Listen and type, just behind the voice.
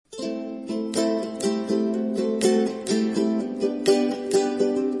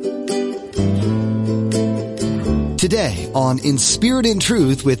today on In Spirit and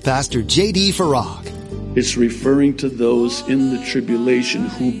Truth with Pastor J.D. Farag. It's referring to those in the tribulation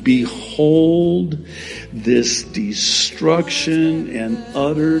who behold this destruction and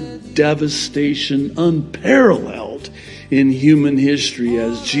utter devastation unparalleled in human history,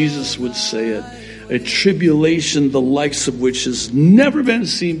 as Jesus would say it, a tribulation the likes of which has never been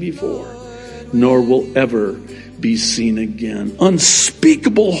seen before, nor will ever be seen again.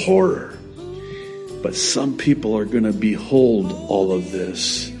 Unspeakable horror. But some people are going to behold all of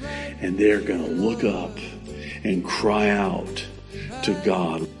this, and they're going to look up and cry out to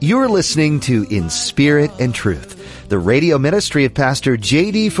God. You're listening to In Spirit and Truth, the radio ministry of Pastor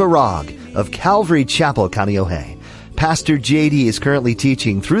J.D. Farag of Calvary Chapel, Kaneohe. Pastor J.D. is currently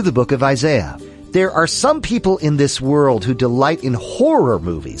teaching through the book of Isaiah. There are some people in this world who delight in horror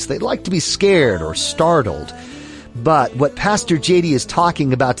movies. They like to be scared or startled. But what Pastor J.D. is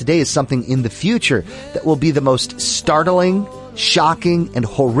talking about today is something in the future that will be the most startling, shocking, and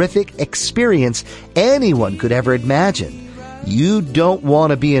horrific experience anyone could ever imagine. You don't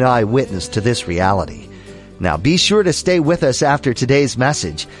want to be an eyewitness to this reality. Now be sure to stay with us after today's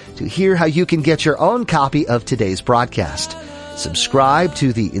message to hear how you can get your own copy of today's broadcast. Subscribe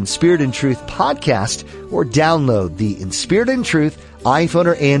to the In Spirit and Truth podcast or download the In Spirit and Truth iPhone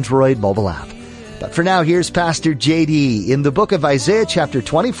or Android mobile app. But for now, here's Pastor J.D. in the book of Isaiah chapter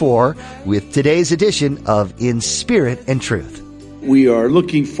 24 with today's edition of In Spirit and Truth. We are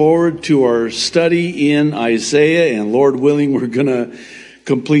looking forward to our study in Isaiah, and Lord willing, we're going to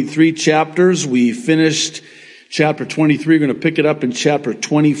complete 3 chapters. We finished chapter 23. We're going to pick it up in chapter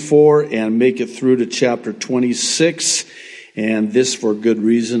 24 and make it through to chapter 26. And this for good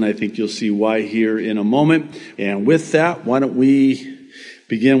reason. I think you'll see why here in a moment. And with that, why don't we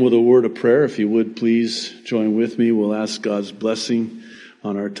begin with a word of prayer. If you would please join with me. We'll ask God's blessing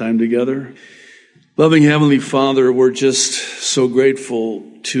on our time together. Loving Heavenly Father, we're just so grateful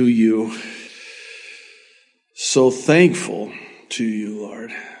to you. So thankful to you,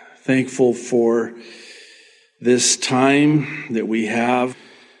 Lord. Thankful for this time that we have.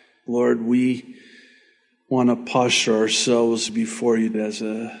 Lord, we want to posture ourselves before you as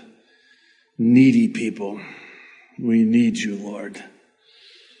a needy people. We need you, Lord.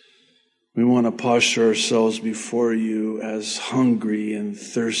 We want to posture ourselves before you as hungry and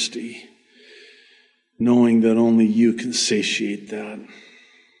thirsty, knowing that only you can satiate that.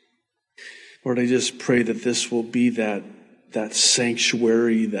 Lord, I just pray that this will be that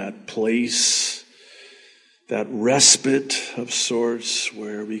sanctuary, that place, that respite of sorts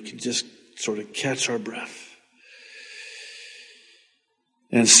where we can just sort of catch our breath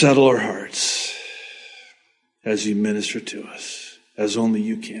and settle our hearts as you minister to us, as only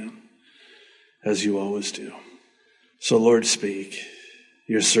you can, as you always do. So Lord, speak.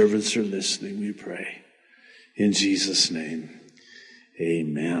 Your servants are listening, we pray. In Jesus' name,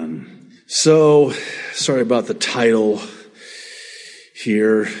 amen. So, sorry about the title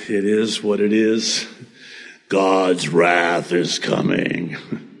here. It is what it is. God's wrath is coming.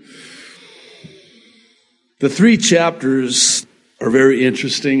 The 3 chapters are very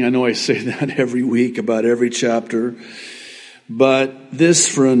interesting. I know I say that every week about every chapter. But this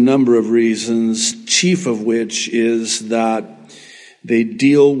for a number of reasons, chief of which is that they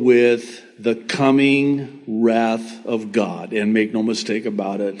deal with the coming wrath of God. And make no mistake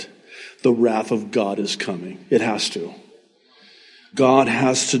about it, the wrath of God is coming. It has to. God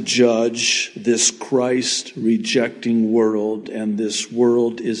has to judge this Christ-rejecting world, and this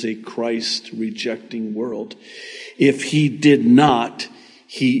world is a Christ-rejecting world. If he did not,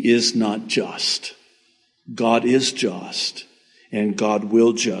 he is not just. God is just. And God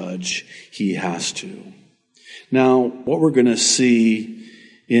will judge. He has to. Now, what we're going to see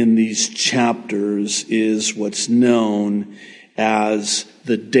in these chapters is what's known as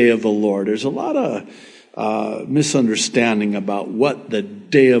the Day of the Lord. There's a lot of misunderstanding about what the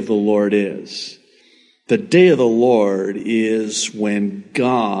Day of the Lord is. The Day of the Lord is when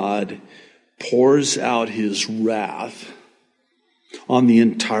God pours out his wrath on the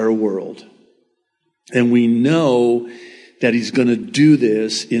entire world. And we know that he's going to do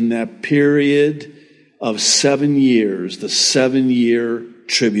this in that period of 7 years, the 7-year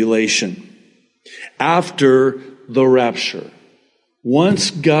tribulation. After the rapture, once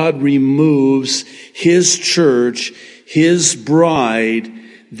God removes his church, his bride,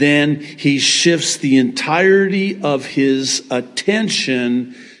 then he shifts the entirety of his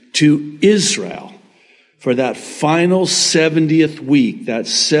attention to Israel for that final 70th week, that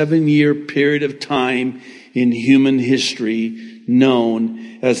 7-year period of time in human history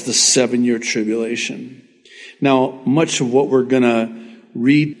known as the 7-year tribulation. Now, much of what we're going to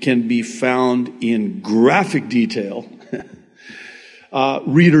read can be found in graphic detail.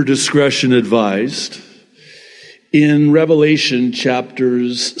 Reader discretion advised. In Revelation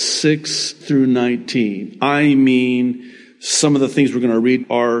chapters 6 through 19. I mean, some of the things we're going to read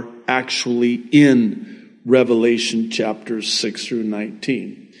are actually in Revelation chapters 6 through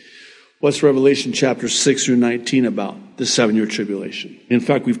 19. What's Revelation chapter 6 through 19 about? The 7-year tribulation. In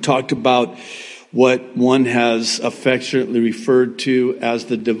fact, we've talked about what one has affectionately referred to as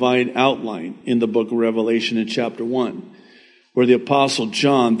the divine outline in the book of Revelation in chapter 1, where the Apostle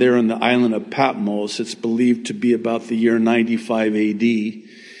John, there on the island of Patmos, it's believed to be about the year 95 AD,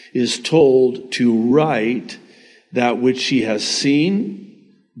 is told to write that which he has seen,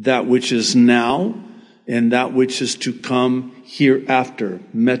 that which is now, and that which is to come hereafter.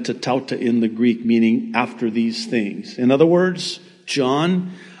 Metatauta in the Greek, meaning after these things. In other words,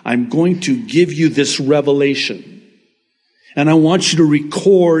 John, I'm going to give you this revelation. And I want you to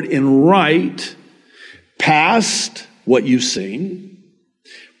record and write past what you've seen,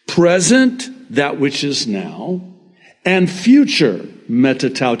 present that which is now, and future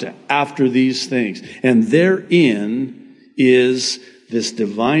metatauta after these things. And therein is this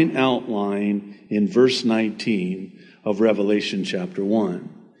divine outline in verse 19 of Revelation chapter 1.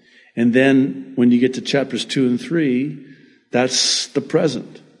 And then when you get to chapters 2 and 3, that's the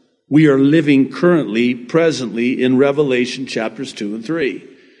present. We are living currently, presently, in Revelation chapters 2 and 3.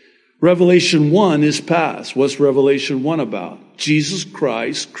 Revelation 1 is past. What's Revelation 1 about? Jesus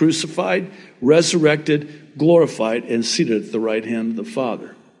Christ, crucified, resurrected, glorified, and seated at the right hand of the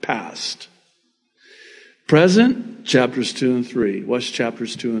Father. Past. Present, chapters 2 and 3. What's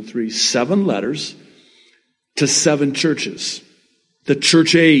chapters 2 and 3? 7 letters to 7 churches. The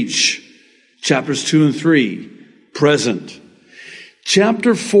church age, chapters 2 and 3. Present.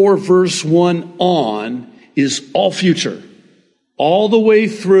 Chapter 4, verse 1 on is all future. All the way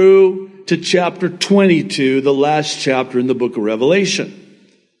through to chapter 22, the last chapter in the book of Revelation.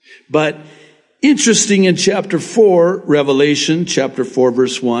 But interesting, in chapter 4, Revelation, chapter 4,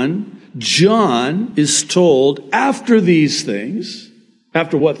 verse 1, John is told after these things,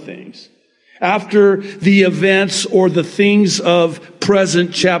 after what things? After the events or the things of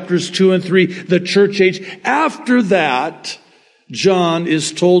present chapters 2 and 3, the church age, after that, John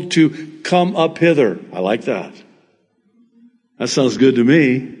is told to come up hither. I like that. That sounds good to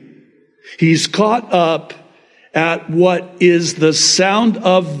me. He's caught up at what is the sound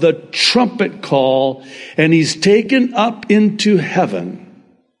of the trumpet call, and he's taken up into heaven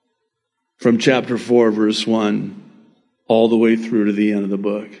from chapter 4, verse 1, all the way through to the end of the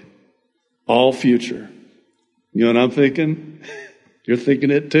book. All future. You know what I'm thinking? You're thinking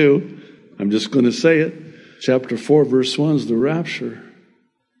it too. I'm just going to say it. Chapter 4, verse 1 is the rapture.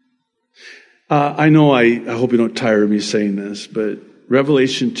 I know I hope you don't tire of me saying this, but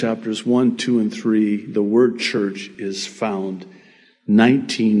Revelation chapters 1, 2, and 3, the word church is found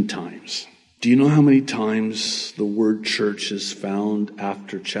 19 times. Do you know how many times the word church is found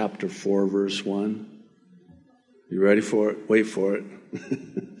after chapter 4, verse 1? You ready for it? Wait for it.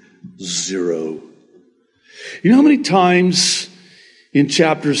 0. You know how many times in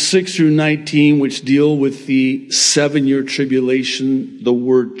chapters 6 through 19, which deal with the 7-year tribulation, the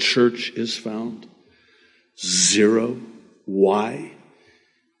word church is found? 0. Why?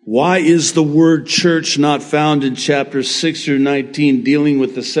 Why is the word church not found in chapters 6 through 19 dealing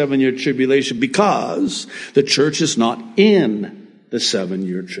with the 7-year tribulation? Because the church is not in the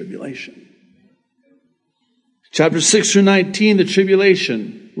 7-year tribulation. Chapter 6 through 19, the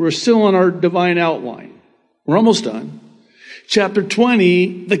tribulation. We're still on our divine outline. We're almost done. Chapter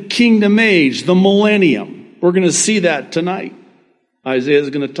 20, the kingdom age, the millennium. We're going to see that tonight. Isaiah is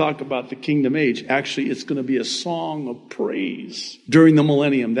going to talk about the kingdom age. Actually, it's going to be a song of praise during the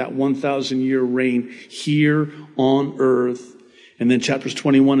millennium, that 1,000-year reign here on earth. And then chapters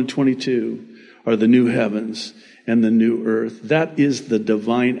 21 and 22 are the new heavens and the new earth. That is the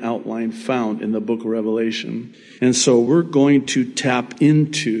divine outline found in the book of Revelation. And so we're going to tap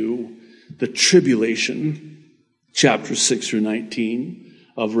into the tribulation, chapters 6 through 19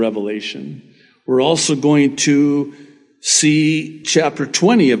 of Revelation. We're also going to see chapter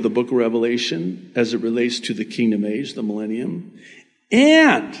 20 of the book of Revelation as it relates to the kingdom age, the millennium.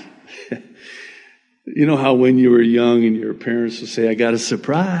 And you know how when you were young and your parents would say, I got a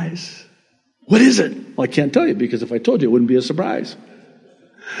surprise. What is it? Well, I can't tell you, because if I told you, it wouldn't be a surprise.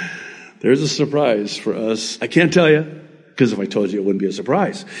 There's a surprise for us. I can't tell you, because if I told you, it wouldn't be a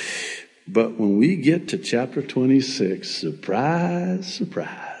surprise. But when we get to chapter 26, surprise,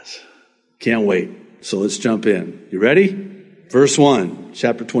 surprise. Can't wait. So let's jump in. You ready? Verse 1,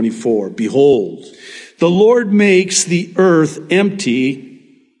 chapter 24. Behold, The Lord makes the earth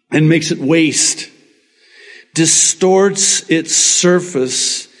empty and makes it waste, distorts its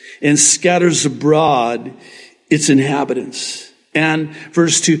surface and scatters abroad its inhabitants. And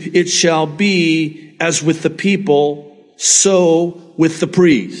verse 2, it shall be as with the people, so with the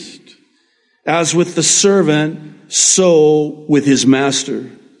priest. As with the servant, so with his master.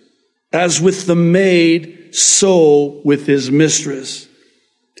 As with the maid, so with his mistress.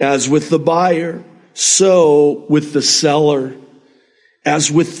 As with the buyer, so with the seller.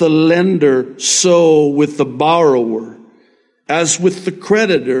 As with the lender, so with the borrower. As with the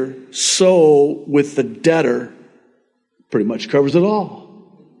creditor, so with the debtor. Pretty much covers it all.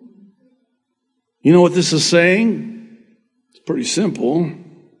 You know what this is saying? It's pretty simple.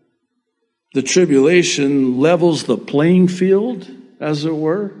 The tribulation levels the playing field, as it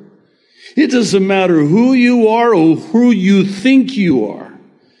were. It doesn't matter who you are or who you think you are.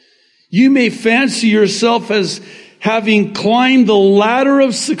 You may fancy yourself as having climbed the ladder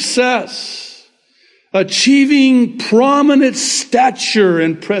of success, achieving prominent stature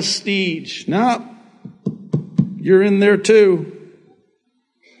and prestige. Now, you're in there too.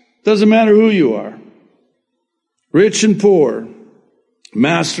 Doesn't matter who you are. Rich and poor,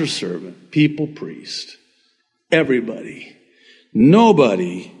 master servant, people, priest, everybody.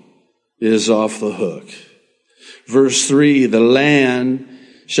 Nobody is off the hook. Verse 3, the land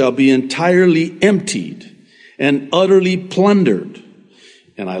shall be entirely emptied and utterly plundered.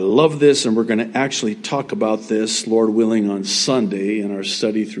 And I love this, and we're going to actually talk about this, Lord willing, on Sunday in our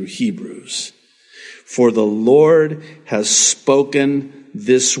study through Hebrews. For the Lord has spoken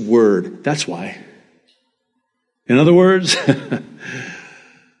this word. That's why. In other words,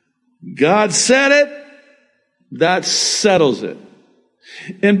 God said it, that settles it.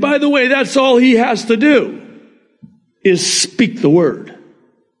 And by the way, that's all he has to do is speak the word.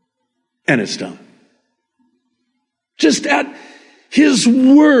 And it's done. Just at his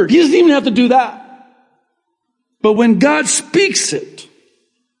word. He doesn't even have to do that. But when God speaks it,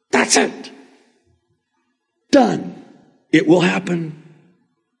 that's it. Done. It will happen.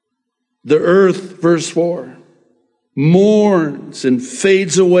 The earth, verse 4, mourns and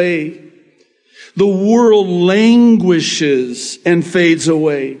fades away. The world languishes and fades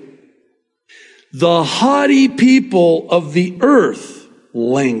away. The haughty people of the earth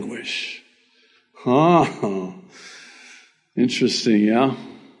languish. Interesting, yeah?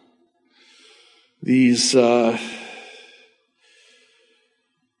 These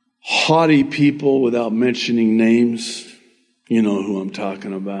haughty people, without mentioning names, you know who I'm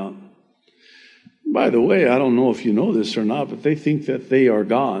talking about. By the way, I don't know if you know this or not, but they think that they are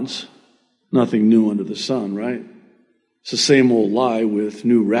gods. Nothing new under the sun, right? It's the same old lie with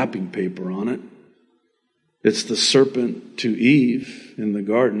new wrapping paper on it. It's the serpent to Eve in the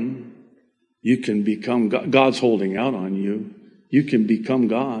garden. You can become God's holding out on you. You can become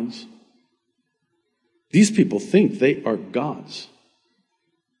gods. These people think they are gods.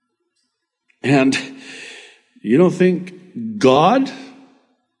 And you don't think God,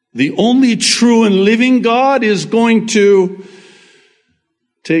 the only true and living God, is going to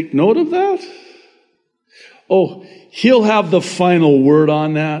take note of that? Oh, he'll have the final word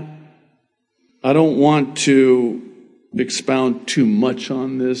on that. I don't want to expound too much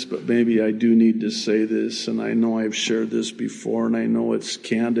on this, but maybe I do need to say this, and I know I've shared this before, and I know it's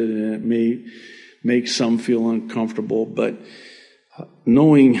candid, and it may make some feel uncomfortable, but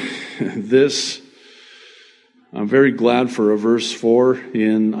knowing this, I'm very glad for a verse 4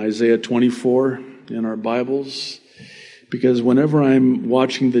 in Isaiah 24 in our Bibles, because whenever I'm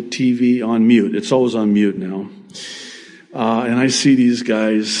watching the TV on mute, it's always on mute now, and I see these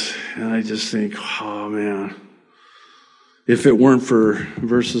guys, and I just think, oh man, if it weren't for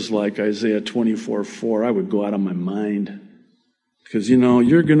verses like Isaiah 24:4, I would go out of my mind. Because, you know,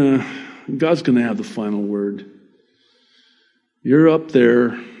 God's gonna have the final word. You're up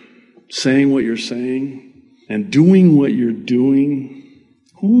there saying what you're saying and doing what you're doing.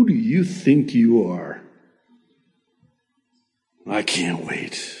 Who do you think you are? I can't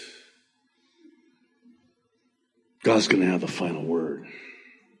wait. God's going to have the final word.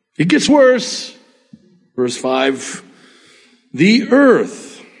 It gets worse. Verse 5, the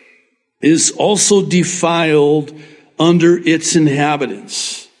earth is also defiled under its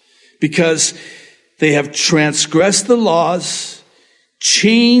inhabitants, because they have transgressed the laws,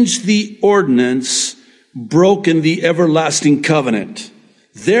 changed the ordinance, broken the everlasting covenant.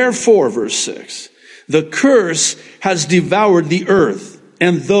 Therefore, verse 6, the curse has devoured the earth,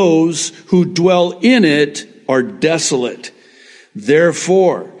 and those who dwell in it are desolate.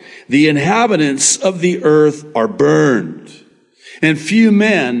 Therefore, the inhabitants of the earth are burned, and few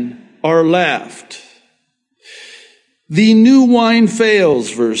men are left. The new wine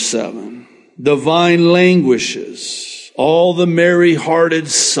fails, verse 7. The vine languishes. All the merry-hearted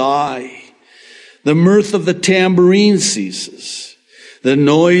sigh. The mirth of the tambourine ceases. The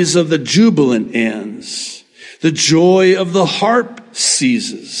noise of the jubilant ends. The joy of the harp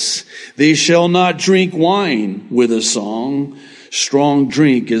ceases. They shall not drink wine with a song. Strong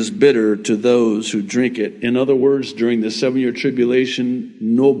drink is bitter to those who drink it. In other words, during the 7-year tribulation,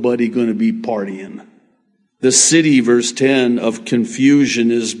 nobody going to be partying. The city, verse 10, of confusion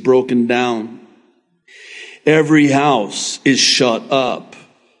is broken down. Every house is shut up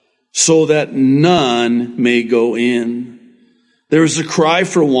so that none may go in. There is a cry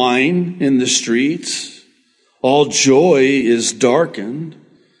for wine in the streets. All joy is darkened.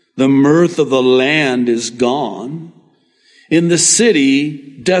 The mirth of the land is gone. In the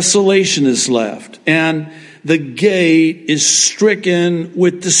city, desolation is left, and the gate is stricken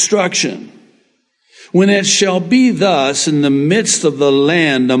with destruction. When it shall be thus in the midst of the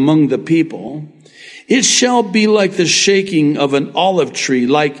land among the people, it shall be like the shaking of an olive tree,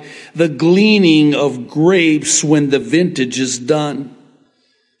 like the gleaning of grapes when the vintage is done.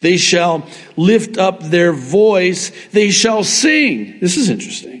 They shall lift up their voice, they shall sing. This is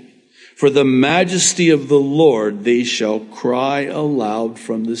interesting. For the majesty of the Lord, they shall cry aloud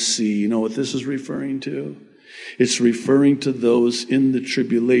from the sea. You know what this is referring to? It's referring to those in the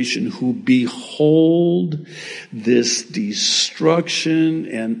tribulation who behold this destruction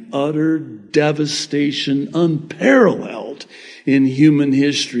and utter devastation unparalleled in human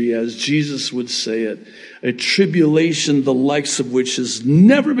history, as Jesus would say it, a tribulation the likes of which has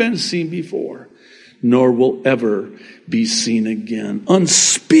never been seen before, nor will ever be seen again.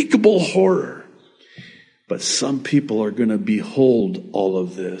 Unspeakable horror. But some people are going to behold all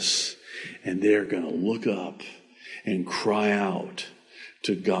of this, and they're going to look up and cry out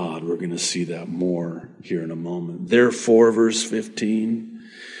to God. We're going to see that more here in a moment. Therefore, verse 15,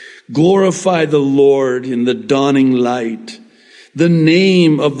 glorify the Lord in the dawning light, the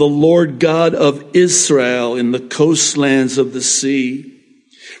name of the Lord God of Israel in the coastlands of the sea.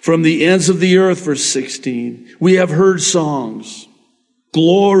 From the ends of the earth, verse 16, we have heard songs.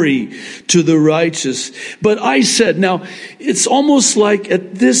 Glory to the righteous. But I said, now, it's almost like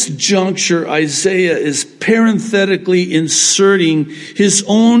at this juncture, Isaiah is parenthetically inserting his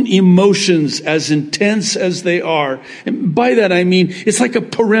own emotions, as intense as they are. And by that I mean, it's like a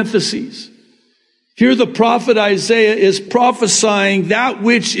parenthesis. Here the prophet Isaiah is prophesying that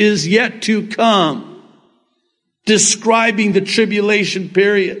which is yet to come, describing the tribulation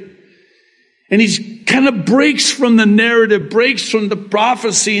period. And he kind of breaks from the narrative, breaks from the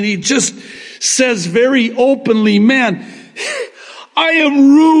prophecy, and he just says very openly, man, I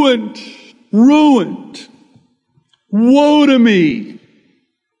am ruined. Woe to me.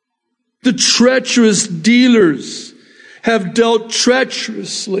 The treacherous dealers have dealt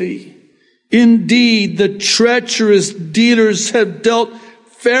treacherously. Indeed, the treacherous dealers have dealt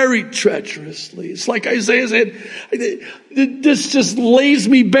very treacherously. It's like Isaiah said, this just lays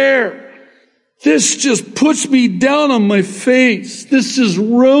me bare. This just puts me down on my face. This just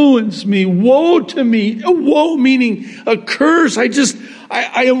ruins me. Woe to me. Woe meaning a curse.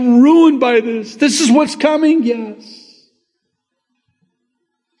 I am ruined by this. This is what's coming. Yes.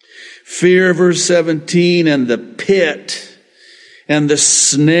 Fear, verse 17, and the pit and the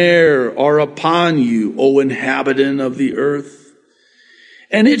snare are upon you, O inhabitant of the earth.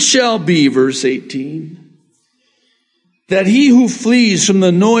 And it shall be, verse 18, that he who flees from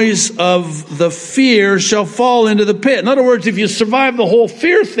the noise of the fear shall fall into the pit. In other words, if you survive the whole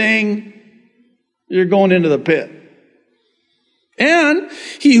fear thing, you're going into the pit. And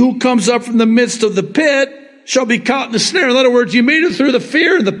he who comes up from the midst of the pit shall be caught in the snare. In other words, you made it through the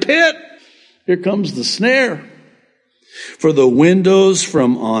fear and the pit. Here comes the snare. For the windows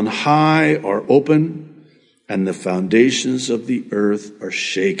from on high are open, and the foundations of the earth are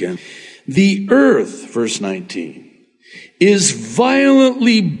shaken. The earth, verse 19, is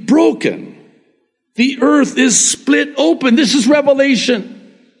violently broken. The earth is split open. This is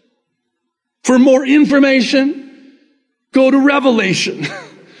Revelation. For more information, go to Revelation.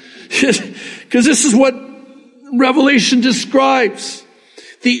 Because this is what Revelation describes.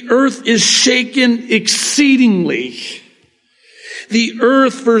 The earth is shaken exceedingly. The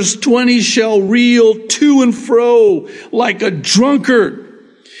earth, verse 20, shall reel to and fro like a drunkard,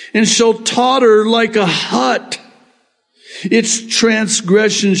 and shall totter like a hut. Its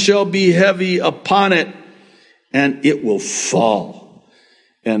transgression shall be heavy upon it, and it will fall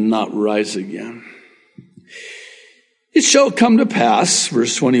and not rise again. It shall come to pass,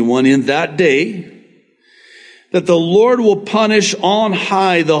 verse 21, in that day, that the Lord will punish on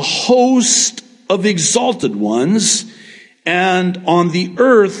high the host of exalted ones and on the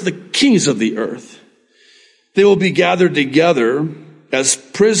earth, the kings of the earth. They will be gathered together as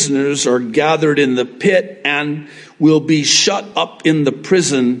prisoners are gathered in the pit and will be shut up in the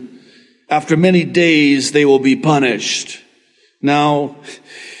prison. After many days, they will be punished. Now,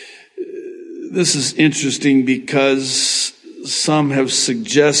 this is interesting because some have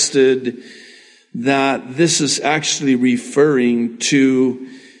suggested that this is actually referring to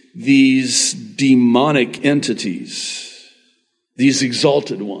these demonic entities, these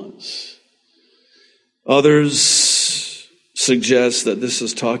exalted ones. Others suggest that this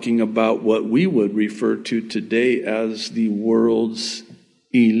is talking about what we would refer to today as the world's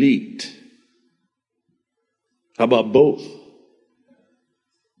elite. How about both?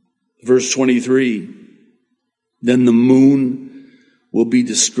 Verse 23, then the moon will be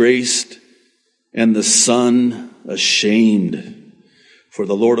disgraced and the sun ashamed, for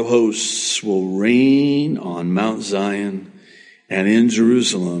the Lord of hosts will reign on Mount Zion and in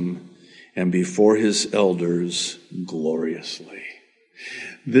Jerusalem and before his elders gloriously.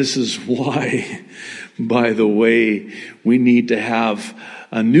 This is why, by the way, we need to have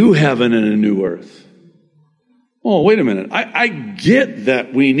a new heaven and a new earth. Oh, wait a minute. I get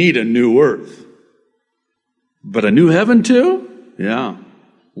that we need a new earth. But a new heaven too? Yeah.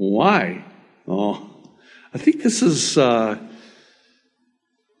 Why? Oh, I think this is, in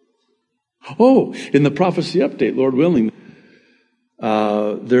the prophecy update, Lord willing,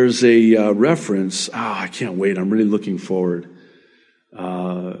 there's a reference. I can't wait. I'm really looking forward.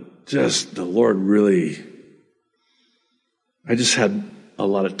 Just the Lord really, I just had a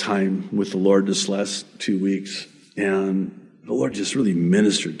lot of time with the Lord this last 2 weeks, and the Lord just really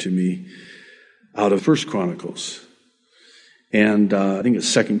ministered to me out of 1 Chronicles. And I think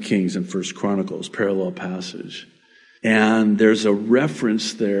it's 2 Kings and 1 Chronicles, parallel passage. And there's a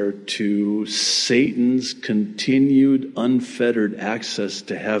reference there to Satan's continued unfettered access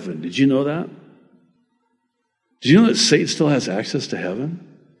to heaven. Did you know that? Did you know that Satan still has access to heaven?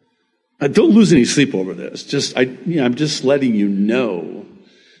 Don't lose any sleep over this. I'm just letting you know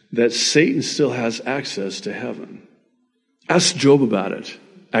that Satan still has access to heaven. Ask Job about it.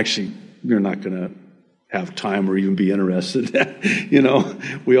 Actually, you're not going to have time or even be interested.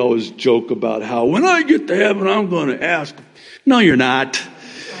 We always joke about how when I get to heaven, I'm going to ask. No, you're not.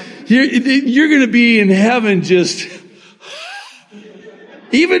 You're going to be in heaven just,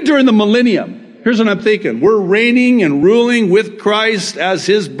 even during the millennium. Here's what I'm thinking. We're reigning and ruling with Christ as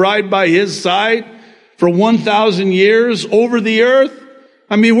his bride by his side for 1,000 years over the earth.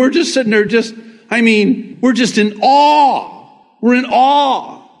 We're just sitting there we're just in awe. We're in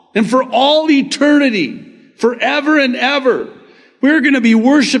awe. And for all eternity, forever and ever, we're going to be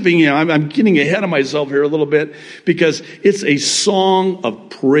worshiping him. I'm getting ahead of myself here a little bit because it's a song of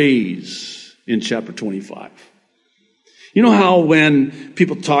praise in chapter 25. You know how when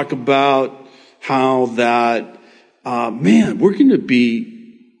people talk about how that, we're going to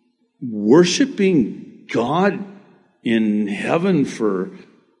be worshiping God in heaven for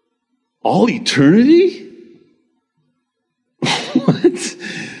all eternity? What?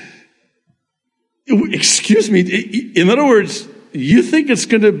 Excuse me. In other words, you think it's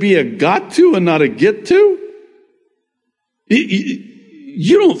going to be a got to and not a get to?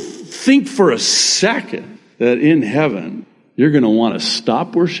 You don't think for a second that in heaven you're going to want to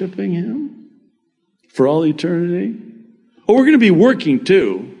stop worshiping him for all eternity? Oh, we're going to be working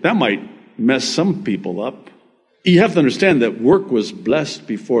too. That might mess some people up. You have to understand that work was blessed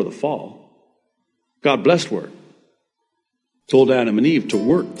before the fall. God blessed work. Told Adam and Eve to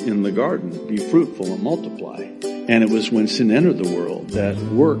work in the garden, be fruitful and multiply. And it was when sin entered the world that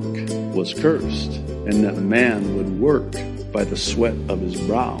work was cursed and that man would work by the sweat of his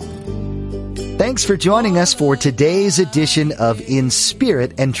brow. Thanks for joining us for today's edition of In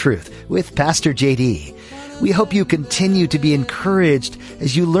Spirit and Truth with Pastor JD. We hope you continue to be encouraged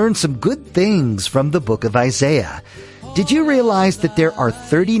as you learn some good things from the book of Isaiah. Did you realize that there are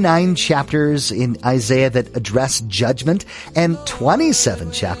 39 chapters in Isaiah that address judgment and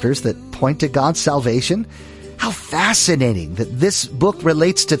 27 chapters that point to God's salvation? How fascinating that this book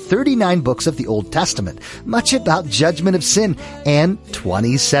relates to 39 books of the Old Testament, much about judgment of sin, and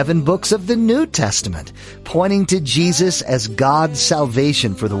 27 books of the New Testament, pointing to Jesus as God's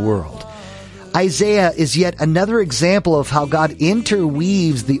salvation for the world. Isaiah is yet another example of how God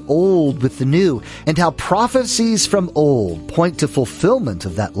interweaves the old with the new, and how prophecies from old point to fulfillment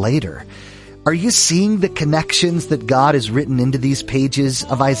of that later. Are you seeing the connections that God has written into these pages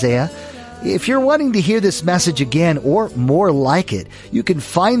of Isaiah? If you're wanting to hear this message again or more like it, you can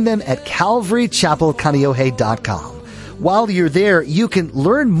find them at CalvaryChapelKaneohe.com. While you're there, you can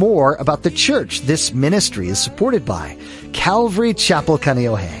learn more about the church this ministry is supported by, Calvary Chapel,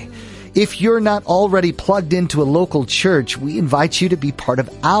 Kaneohe. If you're not already plugged into a local church, we invite you to be part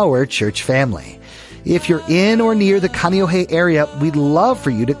of our church family. If you're in or near the Kaneohe area, we'd love for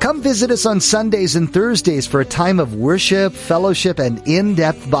you to come visit us on Sundays and Thursdays for a time of worship, fellowship, and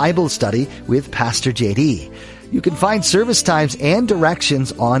in-depth Bible study with Pastor JD. You can find service times and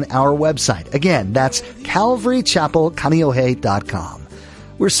directions on our website. Again, that's calvarychapelkaneohe.com.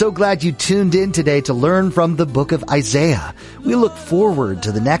 We're so glad you tuned in today to learn from the book of Isaiah. We look forward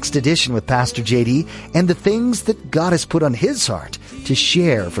to the next edition with Pastor JD and the things that God has put on his heart to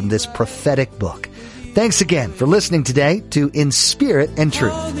share from this prophetic book. Thanks again for listening today to In Spirit and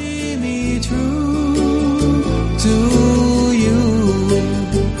Truth.